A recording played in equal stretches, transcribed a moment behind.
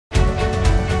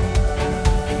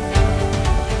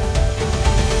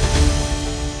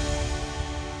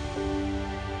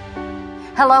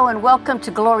Hello and welcome to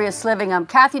Glorious Living. I'm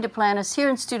Cathy Duplantis here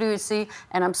in Studio C,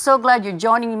 and I'm so glad you're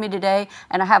joining me today.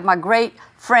 And I have my great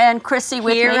friend Chrissy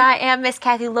with me. Here I am, Miss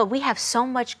Cathy. Look, we have so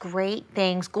much great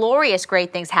things, glorious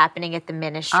great things happening at the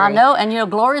ministry. I know, and you know,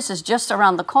 Glorious is just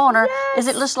around the corner. Yes. Is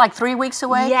it just like 3 weeks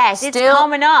away? Yes, still, it's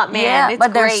coming up, man. Yeah, it's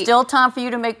but great. there's still time for you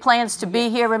to make plans to be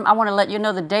here. I want to let you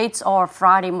know the dates are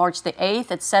Friday, March the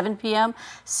 8th at 7 p.m.,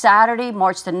 Saturday,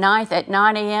 March the 9th at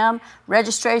 9 a.m.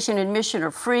 Registration and admission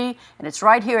are free, and it's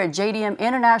right here at JDM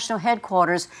International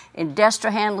Headquarters in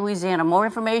Destrehan, Louisiana. More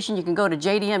information, you can go to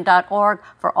jdm.org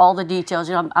for all the details.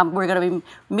 You know, we're going to be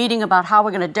meeting about how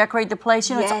we're going to decorate the place.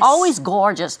 You know, Yes. it's always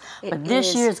gorgeous, but this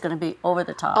is. year it's going to be over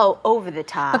the top. Oh, over the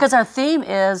top. Because our theme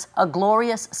is a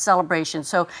glorious celebration.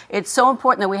 So it's so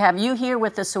important that we have you here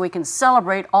with us so we can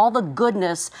celebrate all the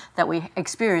goodness that we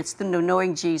experienced through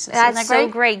knowing Jesus. That's Isn't that so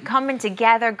great? great. Coming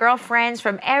together, girlfriends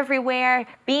from everywhere,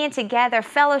 being together,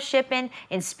 fellowshipping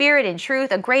in spirit and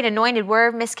truth. A great anointed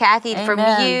word, Miss Cathy, from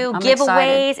Amen. you. I'm Giveaways.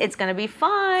 excited. It's going to be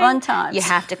fun. Fun times. You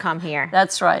have to come here.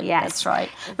 That's right. Yes. That's right.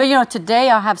 But you know,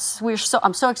 today I'm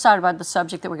so excited about the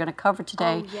subject that we're going to cover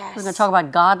today. Oh, yes. We're going to talk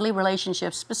about godly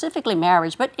relationships, specifically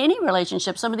marriage, but any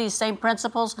relationship. Some of these same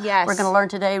principles Yes. we're going to learn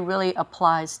today really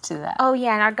applies to that. Oh,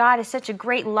 yeah, and our God is such a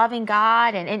great, loving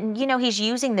God, and you know, He's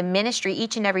using the ministry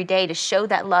each and every day to show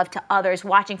that love to others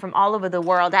watching from all over the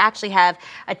world. I actually have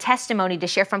a testimony to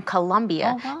share from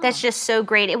Colombia. Oh, wow. That's just so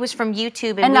great. It was from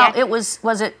YouTube. And now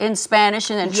was it in Spanish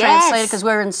and then Yes. translated? Because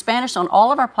we're in Spanish on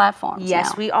all of our platforms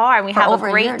Yes, now. we are. And we For have a over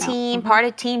a year great now. team. Part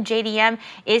of Team JDM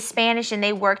is Spanish, and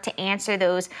they work to answer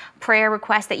those prayer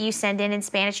requests that you send in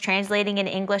Spanish, translating in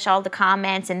English, all the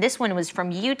comments. And this one was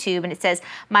from YouTube, and it says,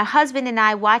 "My husband and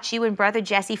I watch you and Brother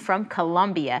Jesse from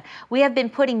Colombia. We have been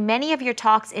putting many of your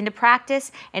talks into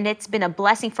practice, and it's been a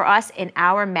blessing for us in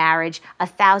our marriage.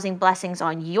 1,000 blessings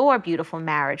on your beautiful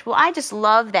marriage." Well, I just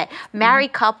love that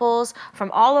married couples from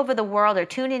all over the world are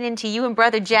tuning into you and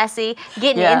Brother Jesse,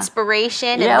 getting Yeah.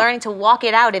 inspiration Yep. and learning to walk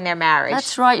it out in their marriage.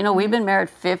 That's right. You know, we've been married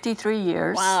 53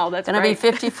 years. Wow, that's Gonna be great.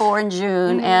 54 in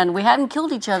June, and we hadn't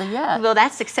killed each other yet. Well,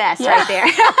 that's success Yeah. right there.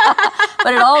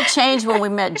 But it all changed when we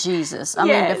met Jesus. I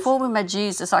mean, Yes. before we met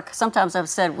Jesus, sometimes I've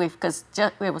said because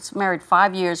we was married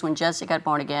 5 years when Jesse got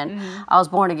born again. I was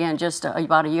born again just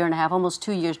about a year and a half, almost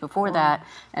 2 years before that.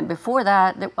 And before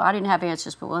that, I didn't have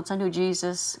answers. But once I knew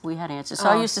Jesus, we had answers. So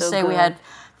I used to so say we good. had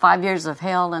 5 years of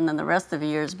hell, and then the rest of the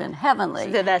year has been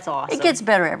heavenly. That's awesome. It gets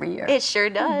better every year. It sure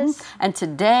does. And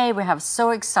today we have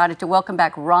so excited to welcome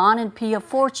back Ron and Pia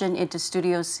Fortune into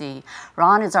Studio C.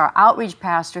 Ron is our outreach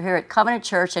pastor here at Covenant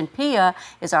Church, and Pia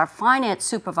is our finance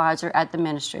supervisor at the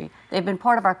ministry. They've been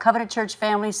part of our Covenant Church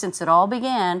family since it all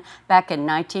began back in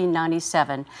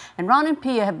 1997. And Ron and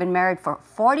Pia have been married for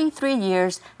 43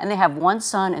 years, and they have 1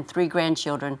 son and 3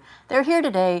 grandchildren. They're here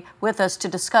today with us to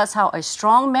discuss how a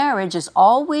strong marriage is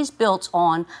always built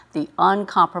on the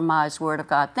uncompromised Word of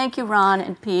God. Thank you, Ron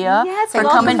and Pia, Yes, for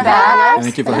welcome coming for back. having us.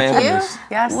 Thank you for having us.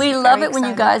 Yes, We very love it when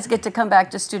you excited. guys get to come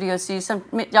back to Studio C.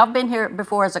 Y'all been here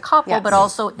before as a couple, Yes. but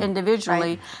also individually.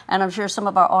 Right. And I'm sure some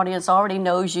of our audience already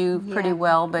knows you pretty Yeah.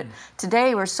 well. But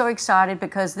today we're so excited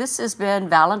because this has been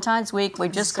Valentine's week. We've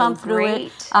just So come through it.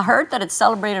 great. I heard that it's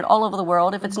celebrated all over the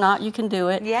world. If it's not, you can do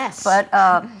it. Yes. But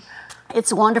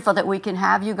it's wonderful that we can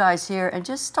have you guys here and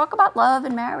just talk about love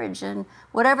and marriage and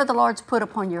whatever the Lord's put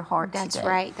upon your heart That's today.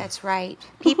 right. That's right.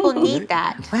 People need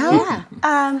that. Well,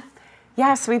 yeah.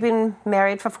 Yes, we've been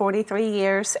married for 43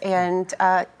 years, and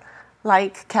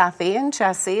like Cathy and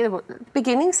Jesse, the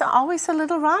beginnings are always a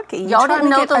little rocky. You're Y'all trying didn't to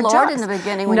know get the Lord in adjust. the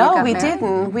beginning when you No, got we married.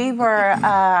 didn't. We were,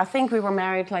 I think we were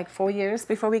married like 4 years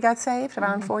before we got saved,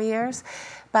 around 4 years.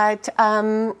 But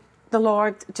the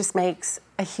Lord just makes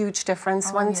a huge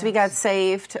difference. Once we got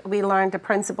saved, we learned the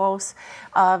principles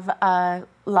of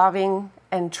loving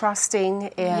and trusting,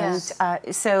 and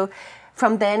so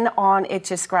from then on, it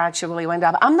just gradually went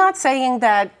up. I'm not saying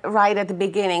that right at the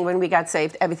beginning when we got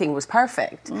saved, everything was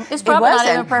perfect. It's probably not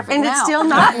wasn't, even perfect and now. it's still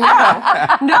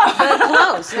not. No.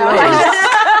 Close.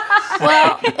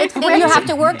 Well, you have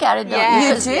to work at it, don't Yes. you?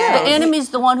 Because You do. The enemy's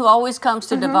the one who always comes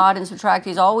to divide and subtract.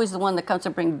 He's always the one that comes to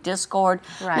bring discord,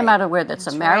 no Right. matter whether that's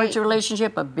a marriage right.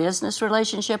 relationship, a business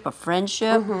relationship, a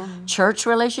friendship, church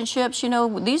relationships. You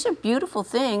know, these are beautiful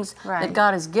things that Right.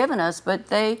 God has given us, but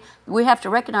we have to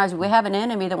recognize we have an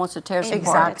enemy that wants to tear us apart.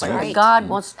 Exactly. That's right.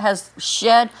 God has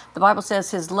shed, the Bible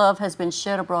says his love has been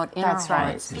shed abroad in That's our right.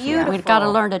 hearts. Beautiful. We've got to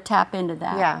learn to tap into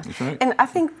that. Yeah. That's right. And I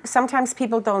think sometimes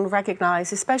people don't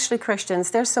recognize, especially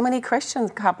Christians, there's so many Christian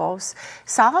couples,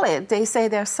 solid. They say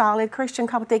they're solid Christian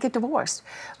couples, they get divorced.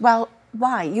 Well,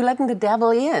 why? You're letting the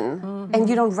devil in, and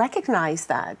you don't recognize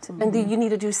that. And you need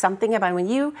to do something about it. When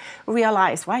you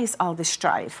realize, why is all this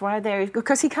strife? Why there?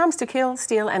 Because he comes to kill,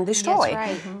 steal, and destroy.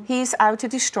 That's right. He's out to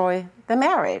destroy the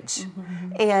marriage.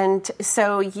 And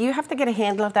so you have to get a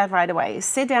handle of that right away.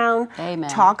 Sit down, Amen.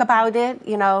 talk about it,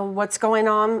 what's going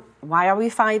on, why are we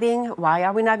fighting, why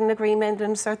are we not in agreement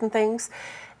on certain things,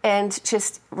 and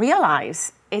just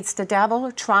realize it's the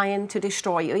devil trying to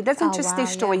destroy you. He doesn't just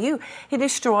destroy you, he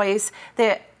destroys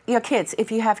your kids,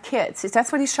 if you have kids.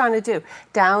 That's what he's trying to do,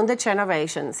 down the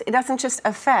generations. It doesn't just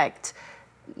affect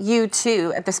you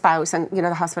two, the spouse and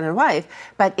the husband and wife,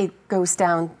 but it goes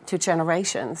down to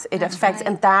generations. It affects,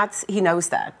 and he knows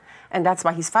that. And that's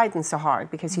why he's fighting so hard,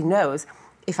 because he knows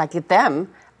if I get them,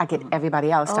 I get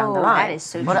everybody else down the line. That is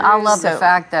so true. But I love the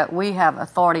fact that we have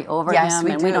authority over him,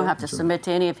 and we do. don't have to submit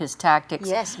to any of his tactics.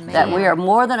 Yes, ma'am. That we are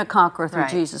more than a conqueror through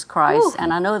Right. Jesus Christ.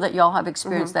 And I know that y'all have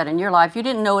experienced that in your life. You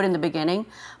didn't know it in the beginning,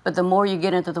 but the more you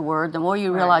get into the Word, the more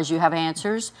you realize you have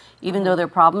answers. Even though there are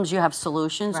problems, you have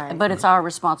solutions. Right. But it's our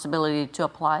responsibility to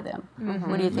apply them.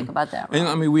 What do you think about that, Ron? And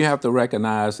I mean, we have to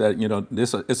recognize that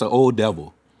it's an old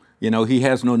devil. He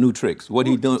has no new tricks. What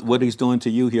he's doing to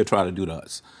you, he'll try to do to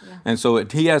us. And so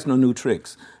he has no new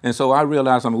tricks. And so I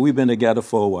realized, we've been together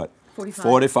for what?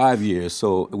 45 years.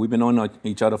 So we've been knowing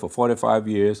each other for 45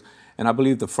 years. And I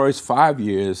believe the first 5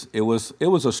 years, it was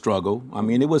a struggle. I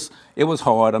mean, it was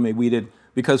hard. I mean,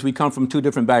 because we come from two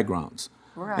different backgrounds.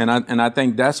 Right. And I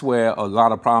think that's where a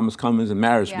lot of problems come in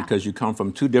marriage, Yeah. because you come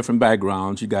from two different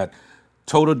backgrounds. You got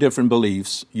total different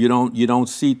beliefs. You don't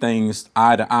see things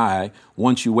eye to eye.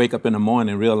 Once you wake up in the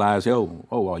morning and realize,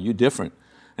 well, you're different.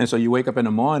 And so you wake up in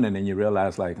the morning and you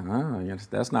realize,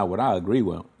 that's not what I agree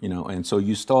with, And so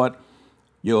you start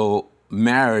your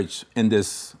marriage in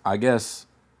this, I guess,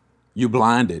 you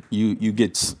blinded. You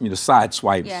get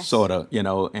sideswiped, Yes. sort of,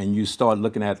 and you start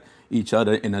looking at each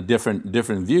other in a different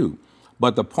view.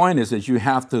 But the point is that you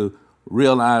have to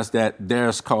realize that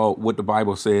there's called what the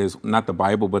Bible says, not the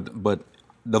Bible, but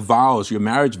the vows, your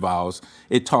marriage vows.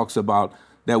 It talks about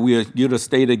that you're to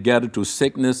stay together through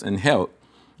sickness and health,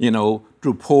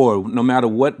 through poor. No matter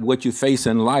what you face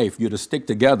in life, you're to stick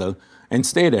together and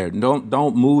stay there.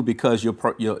 Don't move because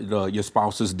your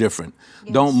spouse is different.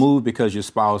 Yes. Don't move because your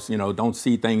spouse, don't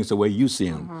see things the way you see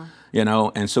them.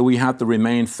 And so we have to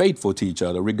remain faithful to each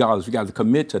other, regardless. We got to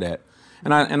commit to that.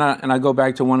 And I go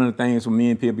back to one of the things with me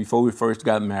and Pia before we first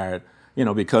got married,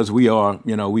 because we are,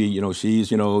 she's,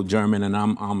 German and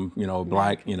I'm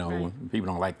black, people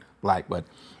don't like black, but,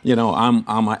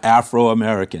 I'm an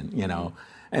Afro-American,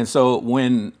 And so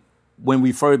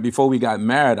before we got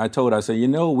married, I told her, I said,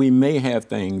 we may have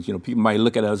things, people might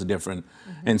look at us different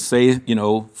and say,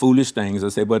 foolish things. I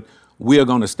said, but we are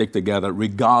going to stick together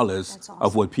regardless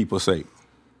of what people say.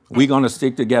 We're going to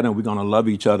stick together and we're going to love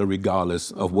each other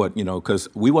regardless of what, because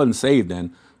we wasn't saved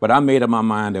then. But I made up my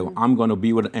mind that I'm going to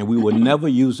be with her, and we would never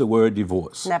use the word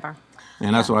divorce. Never.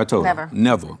 And that's what I told her.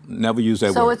 Never use that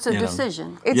word. So it's a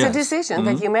decision. It's a decision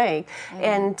that you make.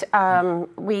 And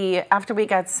after we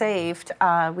got saved,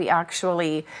 we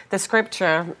actually, the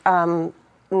scripture in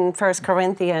 1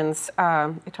 Corinthians,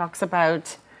 it talks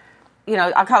about,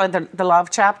 I call it the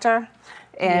love chapter.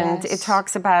 And it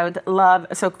talks about love.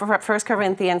 So 1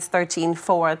 Corinthians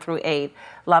 13:4-8,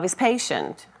 love is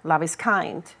patient, love is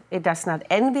kind. It does not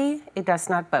envy, it does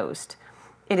not boast.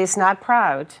 It is not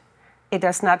proud, it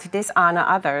does not dishonor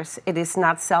others. It is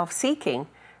not self-seeking,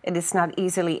 it is not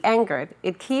easily angered.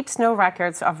 It keeps no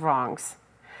records of wrongs.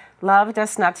 Love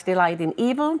does not delight in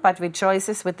evil, but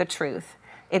rejoices with the truth.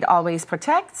 It always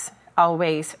protects,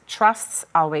 always trusts,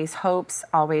 always hopes,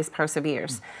 always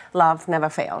perseveres. Love never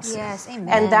fails. Yes, amen.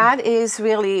 And that is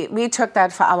really, we took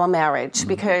that for our marriage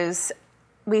because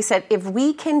we said, if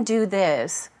we can do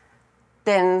this,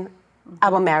 then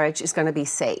our marriage is going to be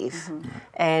safe.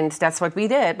 And that's what we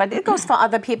did. But it goes for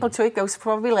other people too. It goes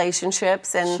for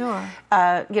relationships and,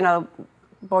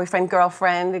 boyfriend,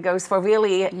 girlfriend. It goes for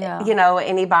really,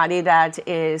 anybody that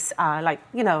is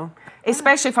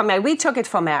especially for marriage. We took it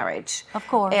for marriage. Of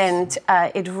course. And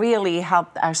it really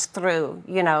helped us through,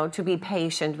 to be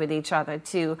patient with each other,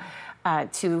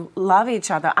 to love each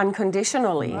other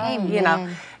unconditionally,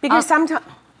 because sometimes...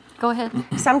 Go ahead.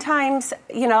 Sometimes,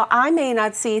 I may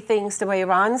not see things the way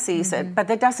Ron sees it, but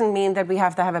that doesn't mean that we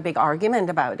have to have a big argument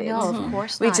about it. No, of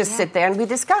course We not, just sit there and we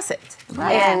discuss it.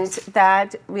 Right. And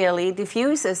that really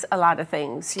diffuses a lot of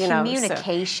things,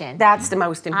 Communication. So that's the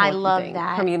most important I love thing.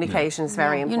 that. Communication is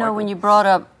very important. When you brought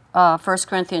up 1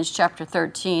 Corinthians chapter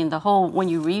 13, when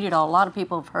you read it all, a lot of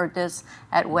people have heard this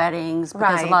at weddings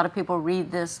because a lot of people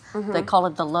read this. They call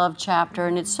it the love chapter,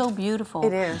 and it's so beautiful.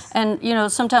 It is.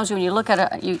 And sometimes when you look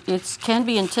at it, it can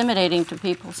be intimidating to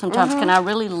people. Sometimes, can I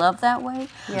really love that way?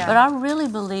 Yeah. But I really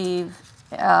believe,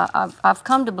 I've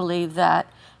come to believe that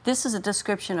this is a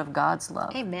description of God's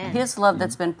love. Amen. His love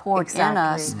that's been poured in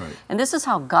us. Right. And this is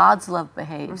how God's love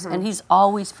behaves. And He's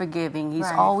always forgiving. He's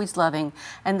always loving.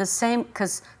 And the same,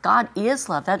 because God is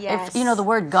love. Yes. If, the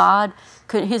word God,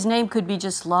 His name could be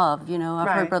just love. I've heard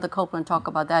Right. Brother Copeland talk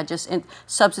about that. Just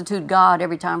substitute God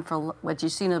every time for what you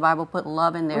see in the Bible, put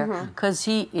love in there. Because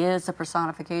He is the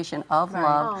personification of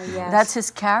love. Oh, yes. That's His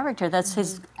character. That's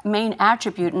His main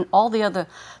attribute. And all the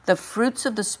fruits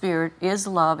of the Spirit is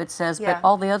love, it says, but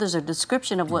all the others are a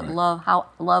description of what how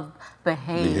love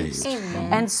behaves.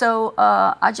 Amen. And so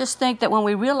I just think that when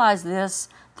we realize this,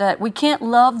 that we can't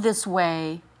love this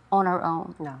way on our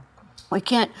own. No. We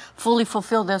can't fully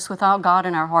fulfill this without God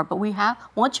in our heart. But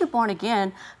once you're born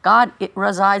again, God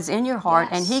resides in your heart,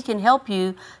 and He can help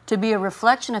you to be a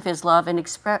reflection of His love and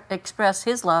express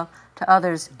His love to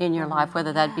others in your life,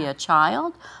 whether that be a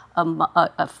child,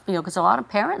 because a lot of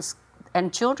parents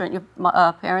and children,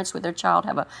 parents with their child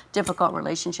have a difficult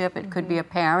relationship. It could be a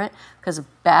parent because of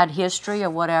bad history or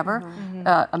whatever,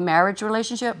 a marriage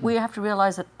relationship. We have to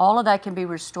realize that all of that can be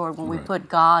restored when we put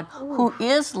God, who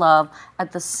is love,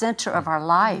 at the center of our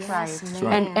life. Yes,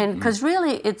 And because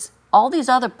really, it's all these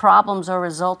other problems are a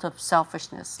result of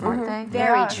selfishness, aren't they?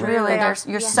 Very true. Really,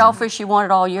 you're selfish. You want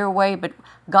it all your way, but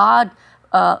God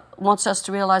wants us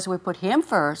to realize we put Him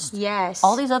first. Yes.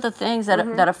 All these other things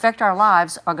that affect our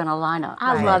lives are going to line up.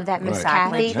 I love that, Miss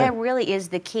Exactly. Cathy. That really is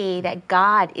the key, that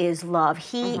God is love.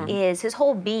 He is His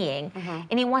whole being,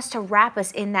 and He wants to wrap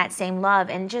us in that same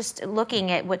love. And just looking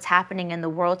at what's happening in the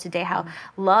world today, how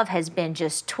love has been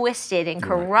just twisted and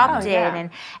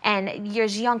corrupted. And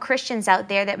there's young Christians out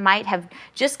there that might have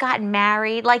just gotten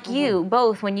married, like you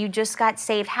both, when you just got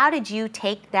saved. How did you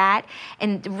take that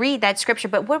and read that scripture?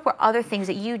 But what were other things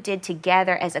that you did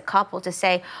together as a couple to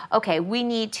say, okay, we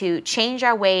need to change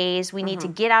our ways, we need to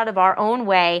get out of our own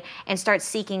way and start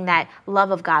seeking that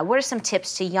love of God? What are some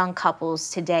tips to young couples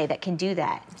today that can do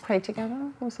that? Pray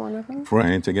together was one of them.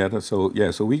 Praying together. So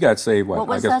we got saved. What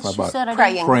was I guess that you about said? I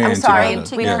Praying. didn't- Praying I'm sorry.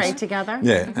 together. We Yes. prayed together.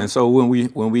 Yeah, and so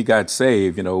when we got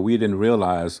saved, we didn't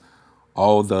realize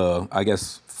all the, I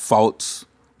guess, faults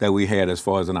that we had as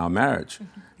far as in our marriage.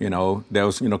 There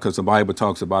was, because the Bible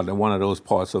talks about that one of those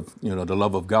parts of, the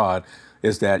love of God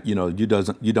is that, you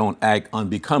don't act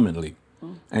unbecomingly,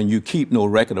 and you keep no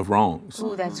record of wrongs.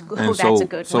 Ooh, that's good. And Ooh, that's a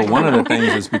good so one. one of the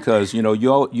things is because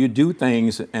you do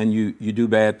things and you do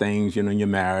bad things in your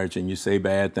marriage and you say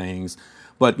bad things,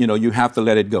 but you have to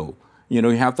let it go. You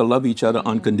have to love each other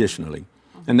unconditionally.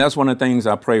 And that's one of the things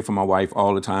I pray for my wife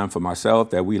all the time, for myself,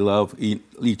 that we love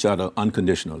each other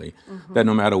unconditionally. That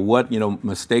no matter what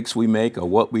mistakes we make or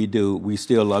what we do, we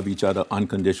still love each other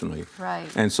unconditionally. Right.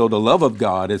 And so the love of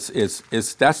God, that's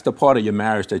the part of your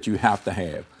marriage that you have to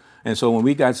have. And so when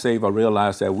we got saved, I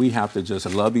realized that we have to just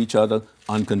love each other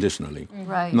unconditionally.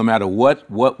 Right. No matter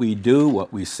what we do,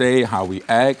 what we say, how we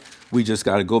act, we just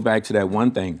got to go back to that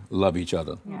one thing: love each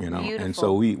other. And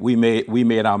so we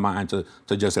made our mind to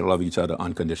just love each other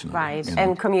unconditionally. Right,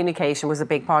 and communication was a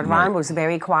big part. Ron was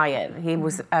very quiet. He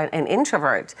was an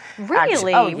introvert.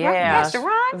 Really? Oh, yeah. Pastor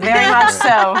Ron? Very much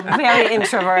so. Very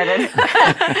introverted.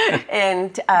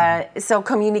 And so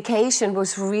communication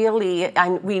was really,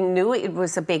 and we knew it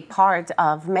was a big part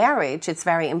of marriage. It's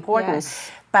very important.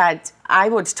 Yes. But I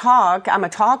would talk, I'm a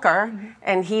talker,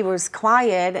 and he was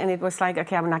quiet, and it was like,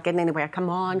 okay, I'm not getting anywhere. Come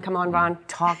on, Ron,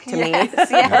 talk to me.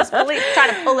 Yes, try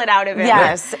to pull it out of him.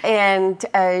 Yes, and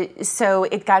so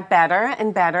it got better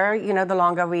and better, the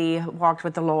longer we walked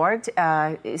with the Lord.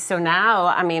 So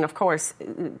now, of course,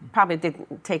 it probably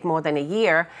didn't take more than a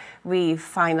year. We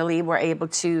finally were able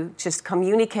to just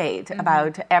communicate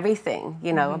about everything,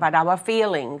 about our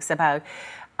feelings, about...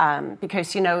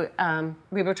 because,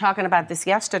 we were talking about this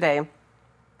yesterday.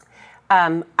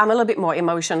 I'm a little bit more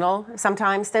emotional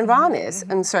sometimes than Ron is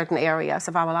in certain areas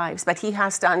of our lives. But he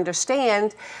has to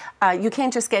understand, you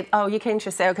can't just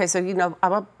say, okay, so,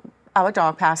 our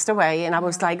dog passed away. And I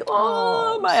was like,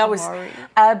 I was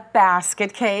a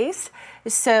basket case.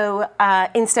 So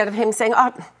instead of him saying,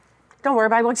 don't worry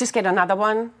about it, we'll just get another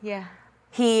one. Yeah.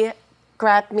 He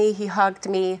grabbed me, he hugged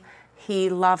me. He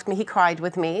loved me. He cried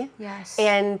with me. Yes.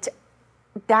 And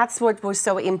that's what was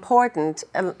so important.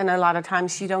 And a lot of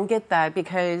times you don't get that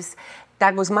because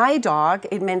that was my dog.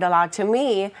 It meant a lot to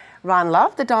me. Ron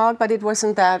loved the dog, but it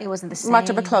wasn't the same. much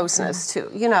of a closeness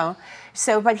too,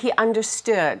 So, but he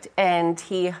understood, and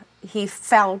he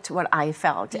felt what I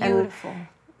felt. Beautiful. And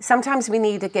sometimes we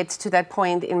need to get to that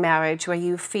point in marriage where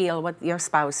you feel what your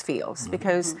spouse feels,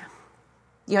 because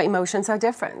your emotions are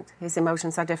different. His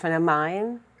emotions are different than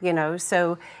mine, you know.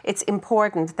 So it's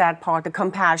important, that part, the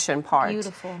compassion part,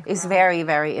 Beautiful. is very,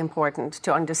 very important,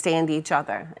 to understand each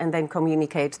other and then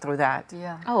communicate through that.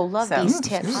 Yeah. Oh, love So- these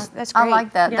tips. That's great. I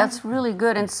like that. That's really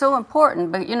good and so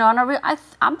important. But you know, and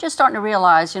I'm just starting to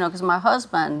realize, you know, because my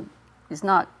husband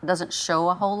doesn't show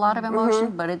a whole lot of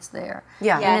emotion, but it's there.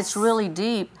 Yeah. And Yes. it's really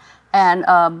deep. And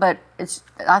but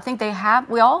I think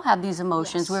we all have these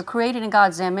emotions. Yes. We're created in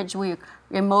God's image. We're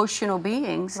emotional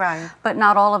beings. Right. But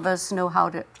not all of us know how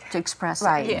to express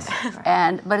Right. it.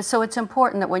 Yeah. But so it's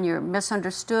important that when you're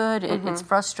misunderstood, it's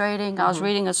frustrating. I was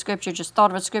reading a scripture, just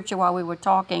thought of a scripture while we were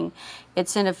talking.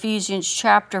 It's in Ephesians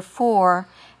chapter 4,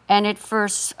 and it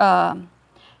verse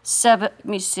 7. Let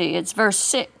me see. It's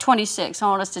verse 26. I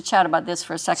want us to chat about this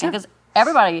for a second, because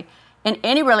everybody in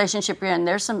any relationship you're in,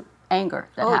 there's some anger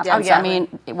that happens. yeah. I mean,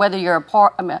 whether you're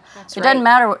apart, it right. doesn't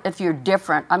matter if you're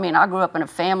different. I mean, I grew up in a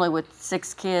family with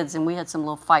 6 kids, and we had some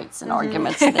little fights and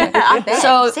arguments there.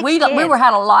 So 6 we kids.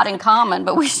 had a lot in common,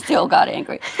 but we still got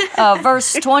angry.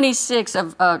 Verse 26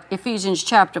 of Ephesians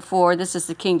chapter 4, this is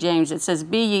the King James. It says,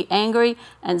 "Be ye angry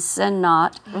and sin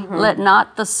not. Let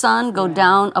not the sun go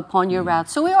down upon your wrath."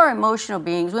 So we are emotional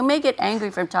beings. We may get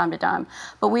angry from time to time,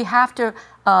 but we have to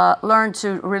learn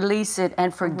to release it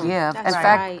and forgive. That's In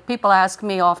fact, right. people ask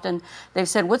me often, they've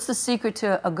said, "What's the secret to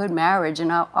a good marriage?"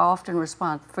 And I often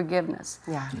respond, forgiveness.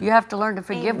 Yeah. You have to learn to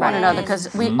forgive one Amen. another,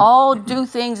 because we all do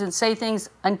things and say things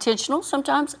intentional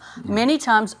sometimes, many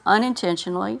times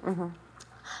unintentionally,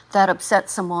 that upset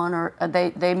someone, or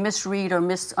they misread or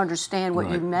misunderstand what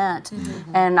you Right. meant.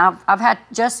 And I've had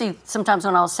Jesse, sometimes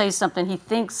when I'll say something, he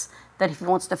thinks that if he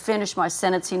wants to finish my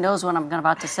sentence, he knows what I'm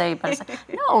about to say. But I say,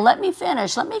 no, let me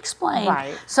finish. Let me explain.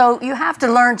 Right. So you have to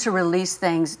learn to release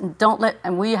things. Don't let.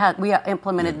 And we have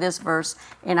implemented this verse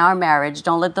in our marriage.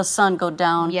 Don't let the sun go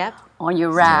down Yep. on your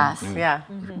wrath. Yeah.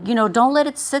 You know, don't let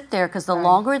it sit there, because the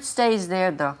longer it stays there,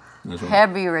 the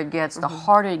heavier it gets, the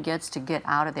harder it gets to get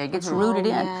out of there. It gets rooted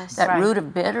in. yes. That Right. root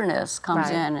of bitterness comes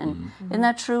Right. in, and isn't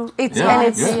that true? It's Yeah. and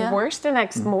it's Yeah. worse the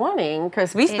next morning,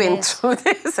 because we've It been is. through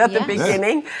this at the Yes.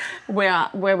 beginning, where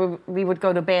we would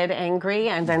go to bed angry,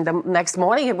 and then the next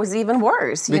morning it was even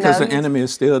worse. You Because know? the enemy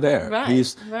is still there. Right,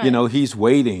 He's, right. he's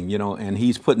waiting, and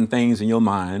he's putting things in your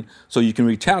mind so you can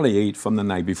retaliate from the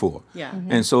night before. Yeah.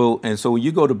 And so when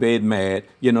you go to bed mad,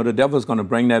 the devil's going to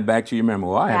bring that back to your memory.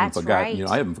 Well, I haven't That's forgotten.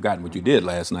 right. I haven't forgotten what you did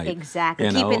last night. Exactly.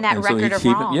 Keeping that And so record he's of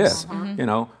keeping- wrongs. Yes.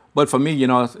 But for me,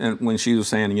 and when she was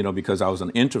saying, because I was an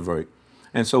introvert,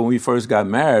 and so when we first got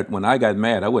married, when I got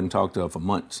mad, I wouldn't talk to her for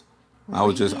months. I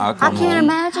was just, I'll I come can't home.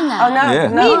 imagine that. Oh no, Yeah.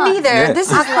 no. Me neither. Yeah. This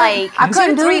is like I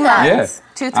couldn't do 2-3 that. months.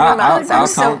 Yeah. 2-3 months. I'll I'm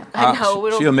so. come- I know,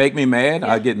 it'll- she'll make me mad.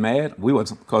 I get mad. We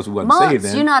wasn't, because we wasn't saved Months.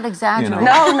 then. You're not exaggerating.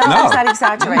 No, No. I'm not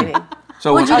exaggerating.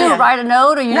 So What'd you do? Write a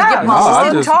note, or you just No, get no, mom? I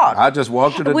didn't talk. I just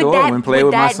walked to the door and went play would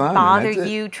with my that son. and bother that's it.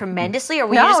 you tremendously, or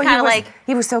were you No, just kind of like,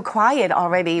 he was so quiet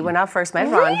already when I first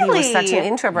met Ron. He was such an Really?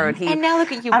 introvert. And now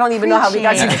look at you I don't even know how we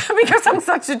got preaching. together because I'm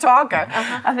such a talker.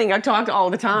 I think I talked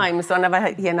all the time, so he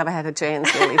never had a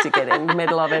chance really to get in the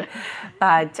middle of it.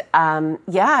 But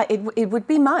it would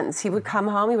be months. He would come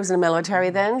home. He was in the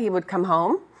military then. He would come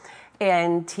home.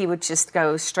 And he would just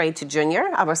go straight to Junior,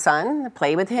 our son,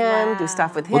 play with him, do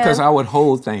stuff with him. Because I would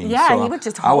hold things. Yeah, so he would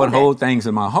just I would hold it. hold things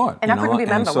in my heart. And I couldn't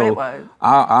remember and what so it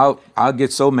was. I'll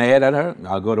get so mad at her.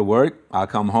 I'll go to work. I'll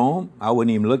come home. I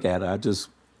wouldn't even look at her. I just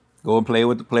go and play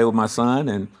with my son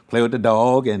and play with the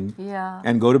dog and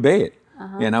go to bed.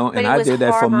 but And it I was did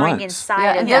that for harboring months. inside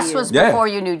Yeah, of and you. this was Yeah. before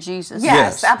you knew Jesus. Yes,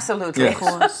 Yes. absolutely. Yes. Of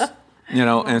course.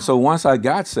 And so once I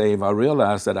got saved, I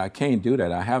realized that I can't do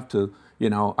that. I have to,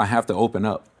 I have to open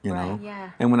up, know. yeah.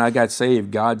 And when I got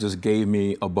saved, God just gave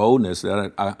me a boldness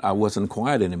that I wasn't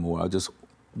quiet anymore. I just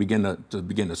began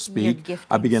to speak.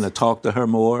 I began to talk to her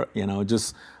more,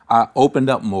 I opened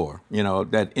up more,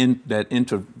 that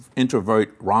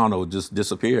introvert Ronald just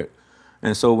disappeared.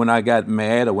 And so when I got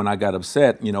mad or when I got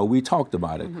upset, we talked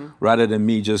about it. Rather than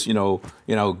me just,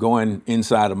 going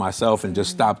inside of myself and just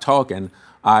stop talking,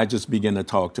 I just began to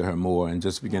talk to her more and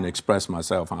just begin to express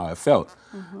myself how I felt.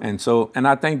 And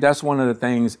I think that's one of the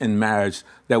things in marriage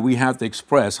that we have to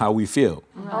express how we feel.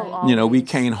 We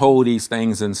can't hold these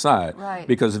things inside. Right.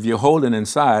 Because if you hold it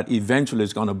inside, eventually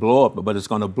it's going to blow up, but it's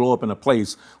going to blow up in a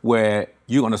place where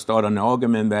you're going to start an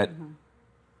argument that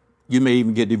you may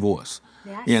even get divorced.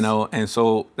 Yes. And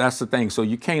so that's the thing. So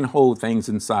you can't hold things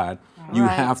inside. You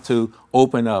Right. have to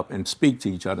open up and speak to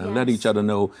each other and let each other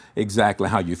know exactly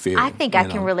how you feel. I think I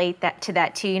can know. relate to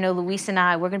that too. You know, Luis and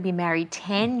I, we're going to be married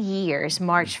 10 years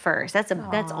March 1st.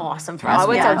 That's awesome for us.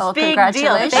 That's It's wonderful. a big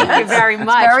deal. Congratulations. Thank you very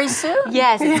much. Very soon.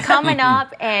 Yes, it's coming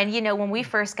up. And, you know, when we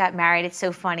first got married, it's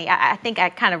so funny. I think I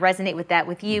kind of resonate with that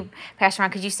with you, Pastor Ron,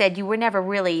 because you said you were never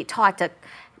really taught to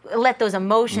let those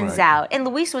emotions Right. out. And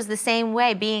Luis was the same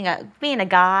way. Being a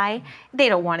guy, they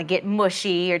don't want to get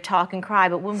mushy or talk and cry.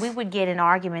 But when we would get in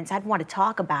arguments, I'd want to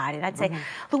talk about it. I'd say,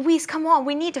 Luis, come on,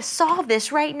 we need to solve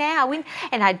this right now.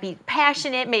 And I'd be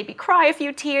passionate, maybe cry a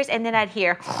few tears, and then I'd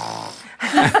hear,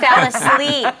 he fell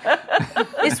asleep.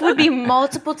 This would be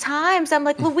multiple times. I'm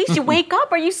like, Luis, you wake up.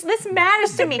 This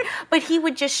matters to me. But he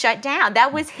would just shut down.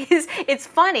 That was it's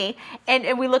funny.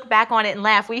 And we look back on it and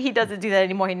laugh. He doesn't do that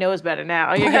anymore. He knows better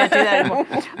now. You're going to do that anymore.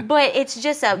 But it's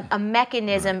just a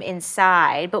mechanism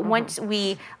inside. But once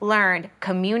we learned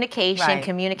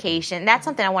communication, that's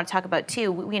something I want to talk about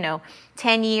too. You know,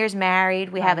 10 years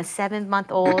married. We have a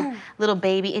 7-month-old little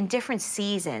baby in different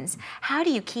seasons. How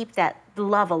do you keep that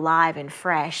love alive and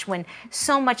fresh when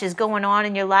so much is going on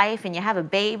in your life and you have a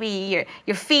baby,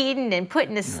 you're feeding and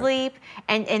putting to sleep,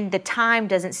 and the time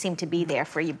doesn't seem to be there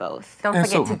for you both? Don't And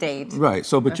forget so- to date. Right.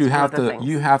 So, but That's you one have of the to things.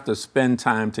 you have to spend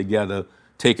time together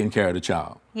taking care of the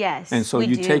child. Yes, And so we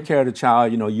you do. take care of the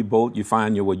child. You know, you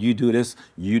find you do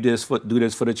this for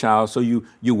the child. So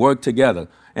you work together,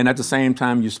 and at the same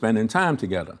time you're spending time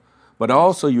together. But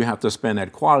also you have to spend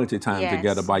that quality time Yes.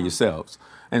 together by yourselves.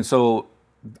 And so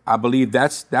I believe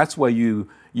that's where you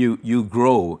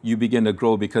grow. You begin to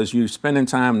grow because you're spending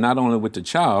time not only with the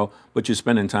child, but you're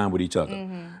spending time with each other.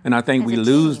 And I think As we a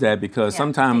lose team. that because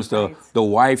sometimes take sides. the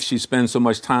wife, she spends so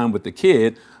much time with the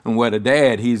kid, and where the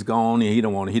dad, he's gone and he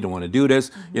don't want to do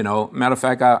this. You know, matter of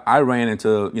fact, I ran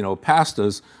into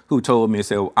pastors who told me,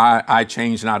 said, I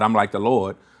changed not, I'm like the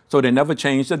Lord. So they never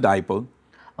changed the diaper.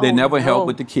 They never helped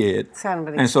with the kid.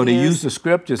 Somebody And so they excuse. use the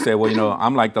scripture, say, well,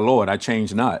 I'm like the Lord, I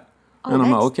changed not. And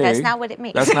I'm like, okay. That's not what it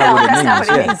means. That's not what it means. not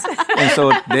what it yes. And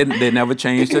so they never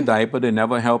changed the diaper. They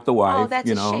never helped the wife. that's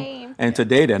a shame. And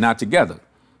today they're not together.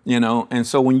 And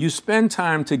so when you spend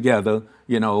time together,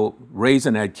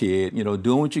 raising that kid,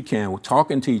 doing what you can,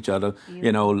 talking to each other,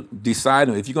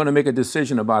 deciding if you're going to make a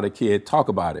decision about a kid, talk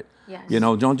about it. Yes.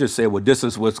 Don't just say, well, this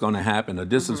is what's going to happen or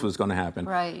this is what's going to happen.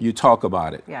 Right. You talk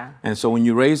about it. Yeah. And so when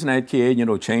you're raising that kid,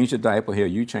 change the diaper here,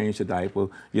 you change the diaper,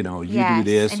 you Yes, do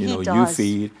this, and he you does.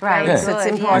 feed. Right, Yeah. so it's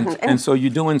Good, yeah. important. And so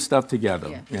you're doing stuff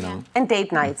together, And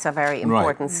date nights are very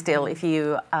important still. If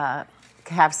you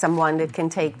have someone that can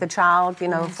take the child,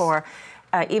 for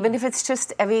even if it's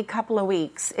just every couple of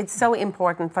weeks, it's so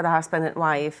important for the husband and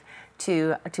wife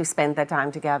to spend that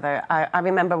time together. I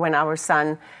remember when our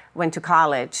son went to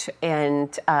college,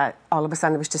 and all of a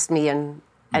sudden it was just me and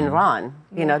Ron.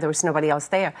 There was nobody else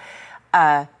there.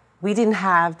 We didn't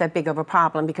have that big of a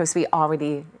problem because we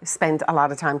already spent a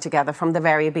lot of time together from the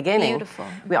very beginning. Beautiful.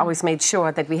 We always made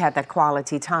sure that we had that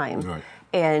quality time. Right.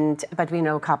 But we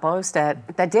know couples that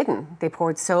didn't. They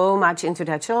poured so much into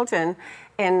their children,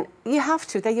 and you have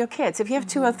to. They're your kids. If you have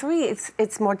 2 or 3,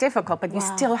 it's more difficult. But you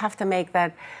still have to make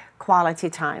that quality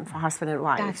time for husband and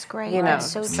wife. That's great. You know,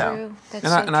 That's so true. That's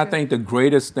so And I true. think the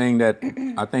greatest thing that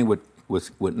I think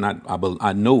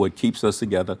I know what keeps us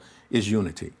together is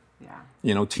unity.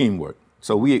 Yeah. Teamwork.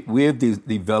 So we've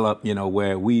developed,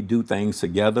 where we do things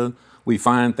together. We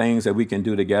find things that we can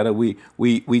do together.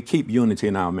 We keep unity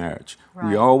in our marriage. Right.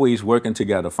 We're always working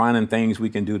together, finding things we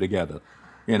can do together.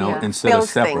 Instead Build of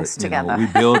separate. things together. We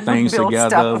build things Build together.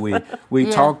 stuff. We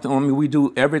talk. We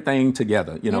do everything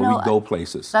together. We go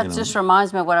places. That just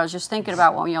reminds me of what I was just thinking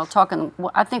about when y'all talking.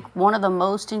 I think one of the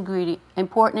most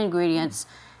important ingredients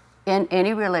in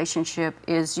any relationship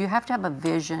is you have to have a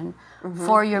vision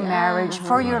for your marriage,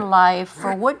 for your life,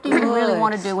 for what do you really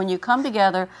want to do when you come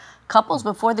together. Couples,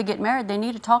 before they get married, they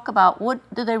need to talk about what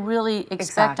do they really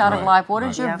expect out of Right. life. What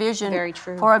is your Yeah. vision Very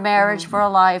true. for a marriage, for a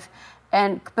life?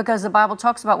 And because the Bible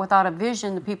talks about without a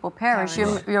vision, the people perish.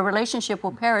 Your relationship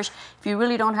will perish if you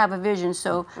really don't have a vision.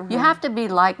 So you have to be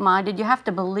like-minded. You have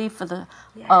to believe for the,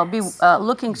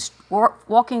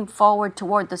 walking forward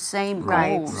toward the same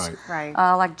Right. goals. Right.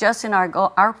 Like Justin,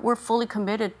 we're fully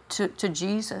committed to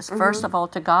Jesus, first of all,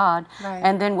 to God, Right.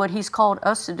 and then what He's called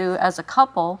us to do as a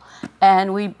couple.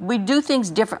 And we do things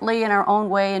differently in our own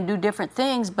way and do different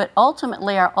things, but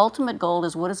ultimately, our ultimate goal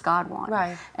is what does God want?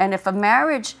 Right. And if a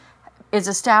marriage is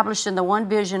established in the one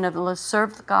vision of let's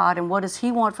serve God and what does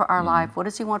He want for our life, what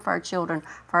does He want for our children,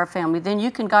 for our family, then you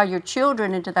can guide your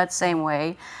children into that same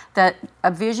way. That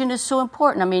a vision is so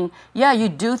important. I mean, yeah, you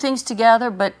do things together,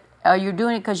 but you're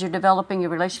doing it because you're developing your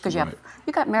relationship, because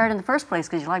you got married in the first place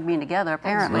because you like being together,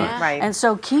 apparently. Right. And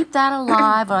so keep that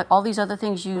alive. Like all these other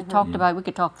things you talked about, we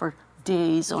could talk for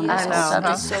days on this whole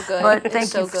subject. It's so good. But It's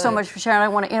thank you so good. much for sharing. I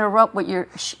don't want to interrupt what you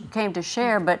came to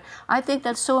share, but I think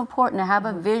that's so important to have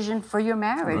a vision for your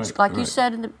marriage. Right, Like you right.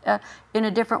 said, in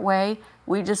a different way,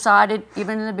 we decided,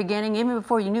 even in the beginning, even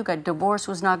before you knew, God, divorce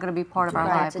was not going to be part of our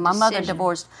Right, life. it's a My mother decision.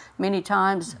 divorced many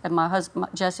times, and my husband,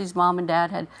 Jesse's mom and dad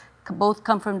had both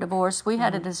come from divorce. We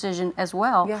had a decision as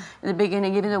well Yeah. in the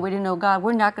beginning, even though we didn't know God,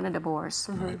 we're not going to divorce.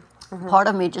 Part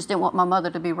of me just didn't want my mother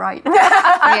to be right.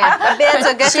 Yeah,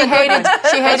 that's She a good one.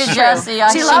 hated Jesse.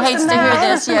 She loves hates him to hear now.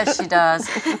 this. Yes, she does.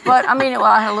 But I mean, well,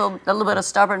 I had a little bit of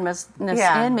stubbornness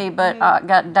Yeah. in me, but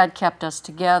that kept us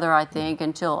together, I think,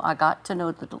 until I got to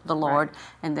know the Lord,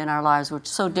 and then our lives were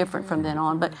so different from then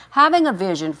on. But having a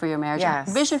vision for your marriage, Yes.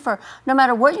 a vision for no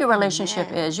matter what your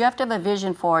relationship is, you have to have a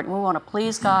vision for it. We want to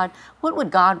please God. What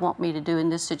would God want me to do in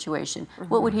this situation?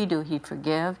 What would He do? He'd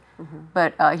forgive.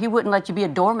 But He wouldn't let you be a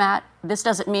doormat. This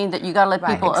doesn't mean that you got to let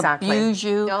Right, people exactly. abuse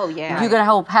you. Oh, yeah. You're going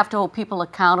to have to hold people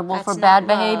accountable That's for not bad love.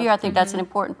 behavior. I think that's an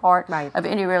important part Right. of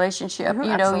any relationship.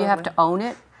 You know, you have to own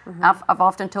it. I've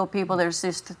often told people there's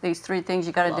these three things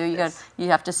you got to do. You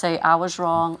have to say, I was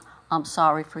wrong. I'm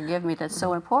sorry. Forgive me. That's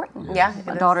so important. Yeah,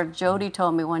 My it is. daughter Jody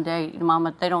told me one day,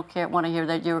 Mama, they don't want to hear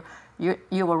that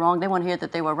you were wrong. They want to hear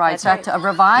that they were right. That's So I had to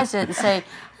revise it and say,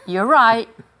 you're right.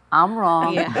 I'm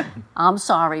wrong. Yeah. I'm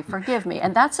sorry. Forgive me.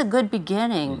 And that's a good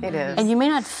beginning. It is. And you may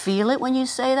not feel it when you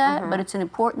say that, but it's an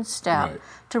important step Right.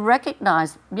 to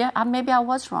recognize, maybe I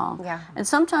was wrong. Yeah. And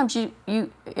sometimes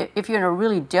if you're in a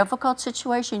really difficult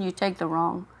situation, you take the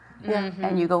wrong.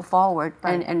 And you go forward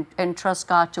and trust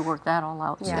God to work that all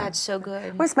out. Yeah. That's so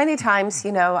good. Whereas many times,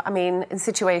 you know, I mean, in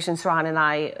situations Ron and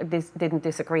I didn't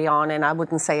disagree on, and I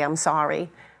wouldn't say I'm sorry.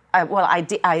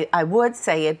 I would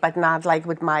say it, but not like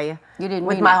with my. You didn't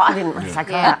with mean my. it. I didn't. It's like,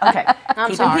 okay, I'm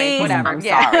keep sorry, the peace, whatever. I'm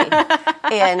Yeah.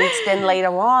 sorry. And then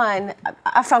later on,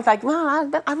 I felt like, well,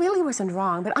 I really wasn't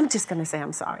wrong, but I'm just going to say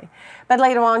I'm sorry. But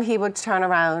later on, he would turn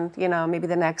around, you know, maybe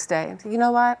the next day, and say, you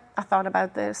know what? I thought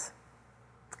about this.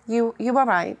 You were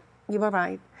right. You were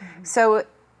right. So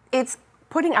it's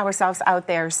putting ourselves out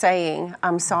there saying,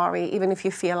 I'm sorry, even if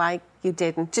you feel like you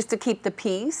didn't, just to keep the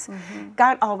peace.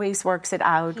 God always works it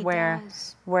out He where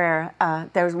does.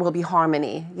 there will be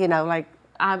harmony. You know, like,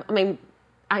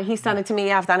 he's done it to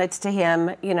me, I've done it to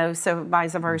him, you know, so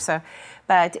vice versa.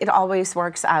 But it always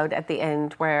works out at the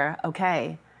end where,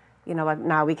 okay, you know what,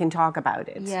 now we can talk about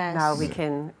it. Yes. Now we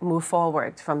can move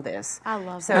forward from this. I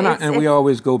love So that. And we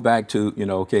always go back to, you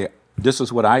know, okay, this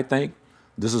is what I think,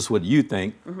 this is what you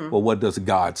think, but what does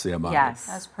God say about Yes.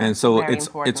 it? That's And so very it's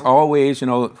important. always, you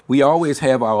know, we always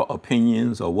have our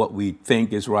opinions or what we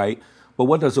think is right, but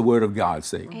what does the Word of God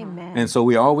say? Amen. And so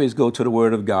we always go to the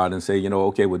Word of God and say, you know,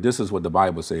 okay, well, this is what the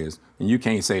Bible says, and you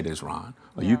can't say this, Ron,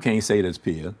 or you can't say this,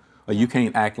 Pia, or you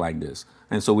can't act like this.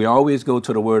 And so we always go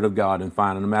to the Word of God and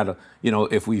find, no matter, you know,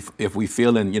 if we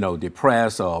feeling, you know,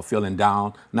 depressed or feeling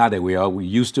down, not that we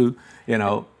used to, you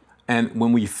know. And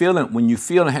when you feel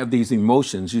and have these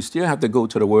emotions, you still have to go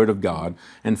to the Word of God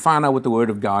and find out what the Word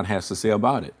of God has to say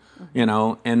about it, you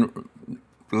know. And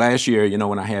last year, you know,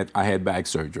 when I had back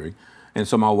surgery, and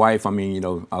so my wife, I mean, you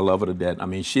know, I love her to death. I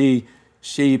mean,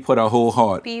 she put her whole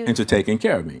heart into taking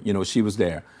care of me. You know, she was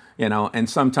there. You know, and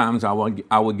sometimes I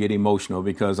would get emotional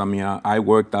because I mean I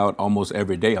worked out almost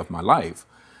every day of my life.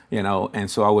 You know, and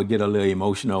so I would get a little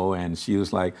emotional, and she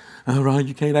was like, "Oh, Ron,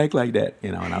 you can't act like that," you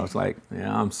know. And I was like,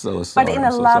 "Yeah, I'm so sorry." But in I'm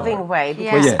a so loving sorry. way,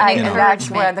 Yeah. because Well, yeah, you know. that's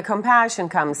where the compassion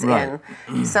comes Right.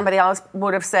 in. Somebody else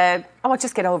would have said, "Oh, well,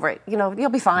 just get over it. You know, you'll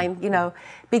be fine." You know,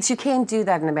 but you can't do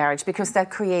that in a marriage because that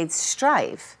creates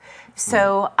strife.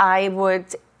 So I would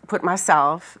put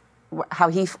myself how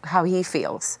he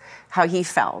feels, how he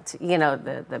felt. You know,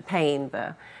 the pain,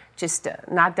 the just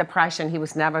not depression. He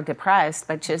was never depressed,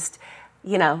 but just,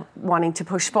 you know, wanting to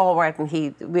push forward, and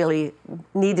he really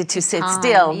needed to sit Time.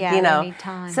 still. Yeah, you they know, need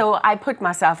time. so I put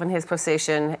myself in his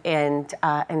position, and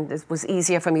it was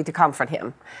easier for me to comfort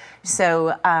him.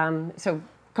 So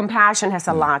compassion has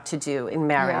a lot to do in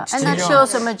marriage. And that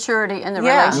shows a maturity in the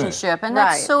Yeah. relationship, and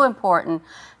that's Right. so important.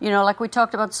 You know, like we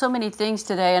talked about so many things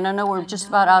today, and I know we're just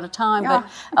about out of time,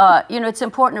 but you know, it's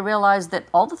important to realize that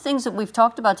all the things that we've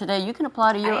talked about today, you can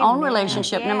apply to your own Amen.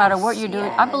 relationship, no matter what Yes, you're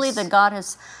doing. I believe yes. that God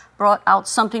has brought out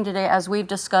something today, as we've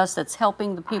discussed, that's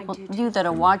helping the people, you that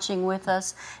are watching with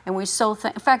us. And we so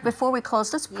in fact, before we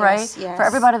close, let's pray for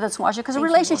everybody that's watching, because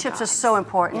relationships are so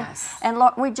important. And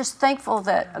Lord, we're just thankful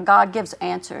that God gives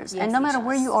answers. And no matter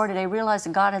where you are today, realize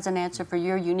that God has an answer for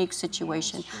your unique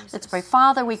situation. Let's pray.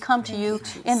 Father, we come to you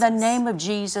in the name of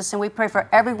Jesus, and we pray for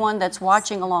everyone that's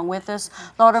watching along with us.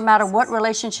 Lord, no matter what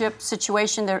relationship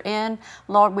situation they're in,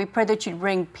 Lord, we pray that you'd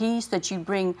bring peace, that you'd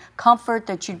bring comfort,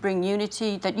 that you'd bring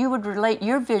unity, that you would relate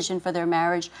your vision for their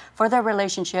marriage, for their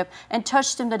relationship, and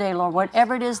touch them today, Lord.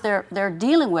 Whatever it is they're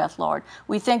dealing with, Lord,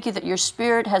 we thank you that your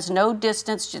Spirit has no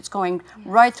distance. It's going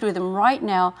right through them right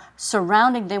now,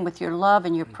 surrounding them with your love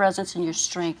and your presence and your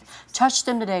strength. Touch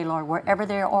them today, Lord, wherever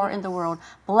they are in the world.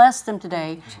 Bless them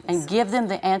today and give them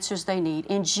the answers they need.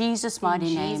 In Jesus'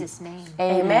 mighty name. In Jesus' name.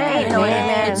 Amen. You know,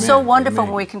 Amen. it's so wonderful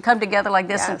when we can come together like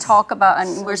this and talk about,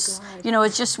 and we're, you know,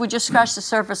 it's just, we just scratched the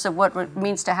surface of what it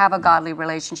means to have a godly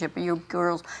relationship. You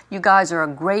girls, you guys are a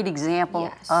great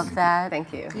example of that.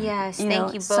 Thank you. Yes, You know,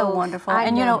 thank you it's both. so wonderful.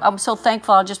 And you know, I'm so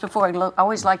thankful. Just before I look, I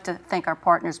always like to thank our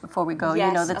partners before we go. You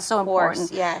know, Yes, that's of so course,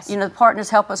 important. yes. You know, the partners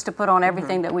help us to put on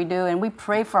everything that we do, and we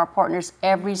pray for our partners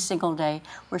every single day.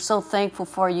 We're so thankful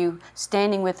for you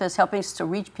standing with us, helping us to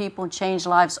reach people and change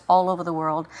lives all over the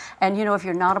world. And you know, if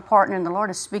you're not a partner and the Lord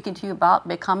is speaking to you about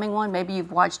becoming one, maybe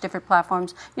you've watched different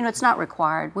platforms, you know, it's not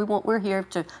required. We're here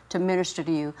to minister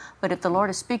to you. But if the Lord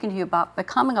is speaking to you about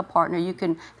becoming a partner, you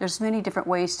can, there's many different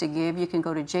ways to give. You can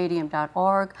go to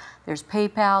jdm.org. There's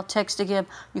PayPal, text to give.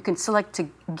 You can select to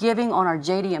giving on our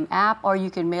JDM app, or you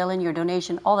can mail in your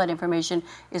donation. All that information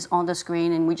is on the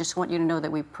screen, and we just want you to know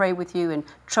that we pray with you and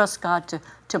trust God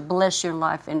to bless your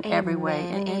life in every way.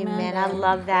 And Amen. I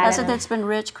love that. Hasn't it been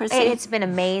rich, Chrissy? It's been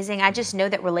amazing. I just know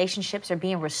that relationships are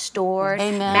being restored.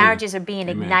 Amen. Marriages are being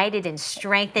ignited and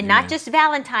strengthened, not just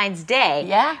Valentine's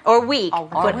Day or week,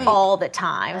 but week. all the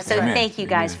time. So right. thank you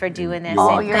guys for doing this.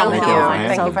 You're and welcome. coming Thank you. on.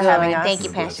 Thank So you for good. having us. Thank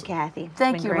you, Pastor Cathy. It's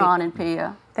Thank been you, great. Ron and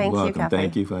Pia. Thank you, Welcome. Cathy.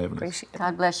 Thank you for having us. Appreciate it.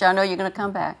 God bless you. I know you're going to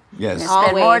come back. Yes. And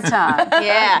spend more Always. time.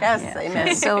 Yeah. Yes,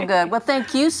 amen. So good. Well,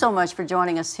 thank you so much for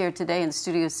joining us here today in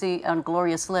Studio C on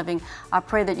Glorious Living. I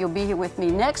pray that you'll be here with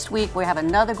me next week. We have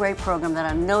another great program that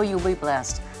I know you'll be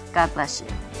blessed. God bless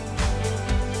you.